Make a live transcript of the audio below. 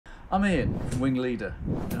I'm Ian from Wing Leader,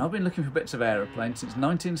 and I've been looking for bits of aeroplanes since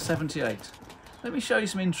 1978. Let me show you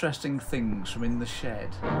some interesting things from in the shed.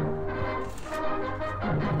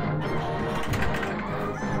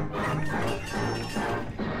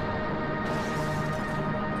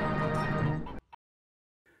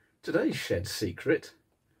 Today's shed secret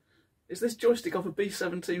is this joystick off a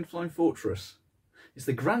B-17 Flying Fortress. It's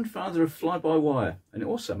the grandfather of fly-by-wire, and it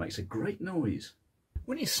also makes a great noise.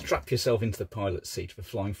 When you strap yourself into the pilot's seat of a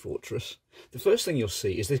Flying Fortress, the first thing you'll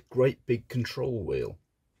see is this great big control wheel.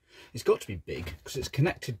 It's got to be big because it's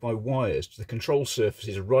connected by wires to the control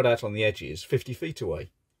surfaces right out on the edges 50 feet away.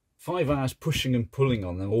 5 hours pushing and pulling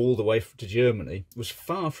on them all the way to Germany was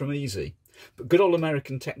far from easy, but good old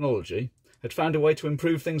American technology had found a way to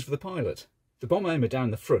improve things for the pilot. The bomb aimer down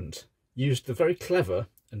the front used the very clever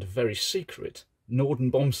and very secret Norden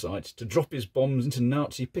bomb sight to drop his bombs into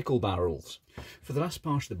Nazi pickle barrels. For the last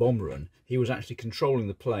part of the bomb run, he was actually controlling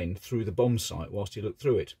the plane through the bomb sight whilst he looked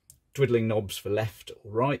through it, twiddling knobs for left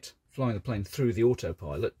or right, flying the plane through the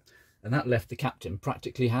autopilot, and that left the captain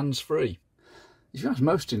practically hands-free. If you ask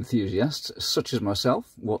most enthusiasts, such as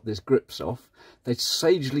myself, what this grip's off, they'd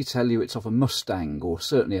sagely tell you it's off a Mustang, or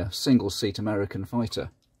certainly a single-seat American fighter.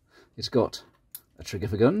 It's got a trigger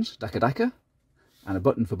for guns, dakka, and a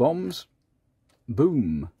button for bombs.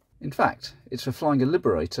 Boom! In fact, it's for flying a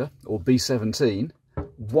Liberator, or B-17,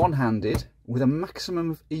 one-handed, with a maximum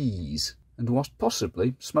of ease, and whilst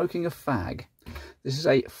possibly smoking a fag. This is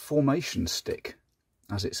a formation stick,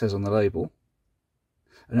 as it says on the label,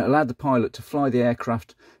 and it allowed the pilot to fly the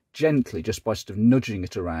aircraft gently just by sort of nudging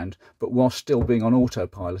it around, but whilst still being on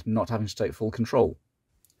autopilot and not having to take full control.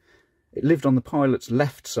 It lived on the pilot's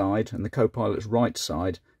left side and the co-pilot's right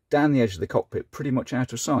side, down the edge of the cockpit, pretty much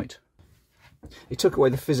out of sight. It took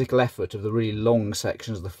away the physical effort of the really long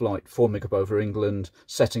sections of the flight, forming up over England,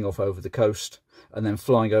 setting off over the coast, and then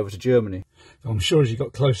flying over to Germany. I'm sure as you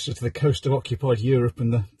got closer to the coast of occupied Europe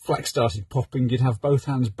and the flak started popping, you'd have both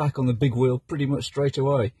hands back on the big wheel pretty much straight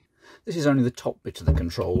away. This is only the top bit of the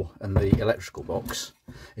control and the electrical box.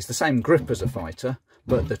 It's the same grip as a fighter,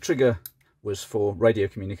 but the trigger was for radio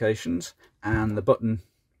communications, and the button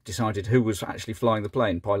decided who was actually flying the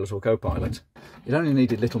plane, pilot or co-pilot. It only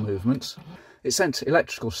needed little movements. It sent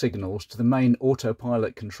electrical signals to the main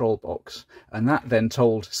autopilot control box, and that then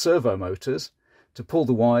told servo motors to pull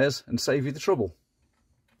the wires and save you the trouble.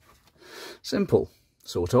 Simple,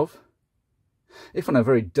 sort of. If on a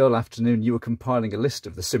very dull afternoon you were compiling a list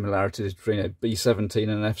of the similarities between a B-17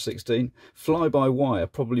 and an F-16, fly-by-wire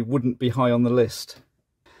probably wouldn't be high on the list.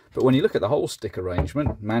 But when you look at the whole stick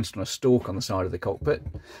arrangement, mounted on a stalk on the side of the cockpit,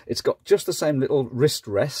 it's got just the same little wrist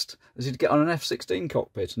rest as you'd get on an F-16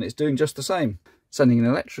 cockpit, and it's doing just the same, sending an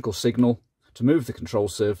electrical signal to move the control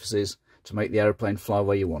surfaces to make the aeroplane fly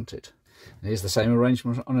where you want it. And here's the same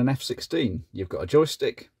arrangement on an F-16. You've got a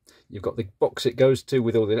joystick, you've got the box it goes to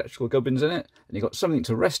with all the electrical gubbins in it, and you've got something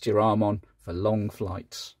to rest your arm on for long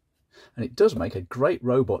flights. And it does make a great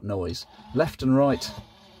robot noise, left and right.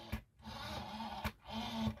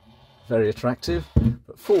 Very attractive,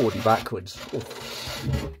 but forward and backwards,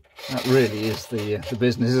 that really is the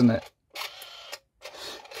business, isn't it?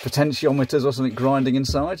 Potentiometers or something grinding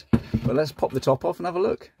inside, but let's pop the top off and have a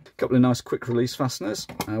look. A couple of nice quick release fasteners,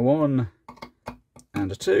 a 1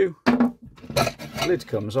 and a 2, lid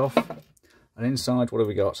comes off, and inside what have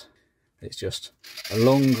we got? It's just a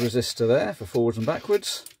long resistor there for forwards and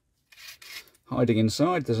backwards. Hiding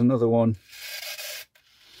inside there's another one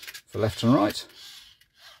for left and right,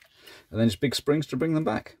 and then just big springs to bring them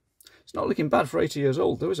back. It's not looking bad for 80 years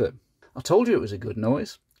old though, is it? I told you it was a good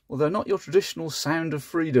noise, although not your traditional sound of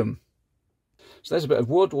freedom. So there's a bit of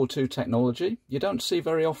World War II technology you don't see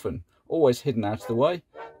very often, always hidden out of the way,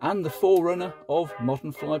 and the forerunner of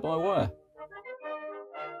modern fly-by-wire.